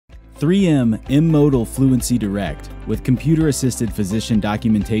3M M Modal Fluency Direct, with computer-assisted physician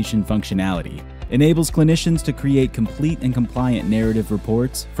documentation functionality, enables clinicians to create complete and compliant narrative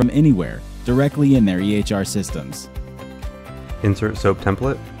reports from anywhere, directly in their EHR systems. Insert SOAP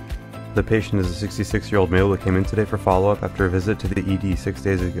template. The patient is a 66-year-old male that came in today for follow-up after a visit to the ED 6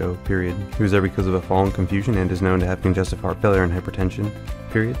 days ago, period. He was there because of a fall and confusion and is known to have congestive heart failure and hypertension,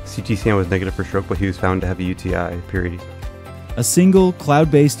 period. CT scan was negative for stroke, but he was found to have a UTI, period. A single,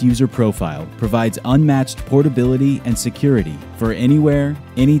 cloud-based user profile provides unmatched portability and security for anywhere,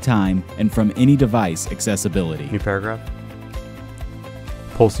 anytime, and from any device accessibility. New paragraph.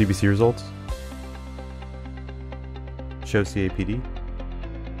 Pull CBC results. Show CAPD.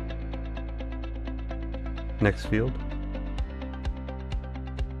 Next field.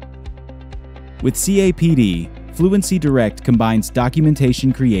 With CAPD, Fluency Direct combines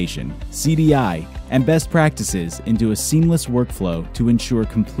documentation creation, CDI, and best practices into a seamless workflow to ensure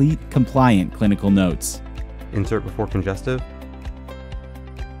complete, compliant clinical notes. Insert before congestive.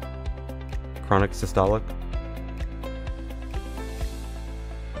 Chronic systolic.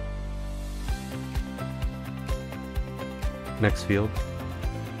 Next field.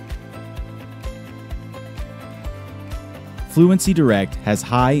 Fluency Direct has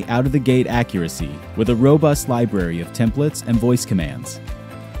high out-of-the-gate accuracy with a robust library of templates and voice commands.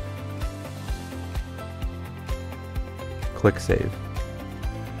 Click Save.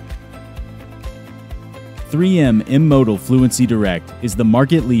 3M M Modal Fluency Direct is the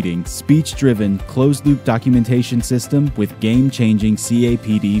market-leading, speech-driven, closed-loop documentation system with game-changing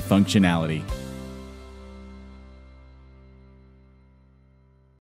CAPD functionality.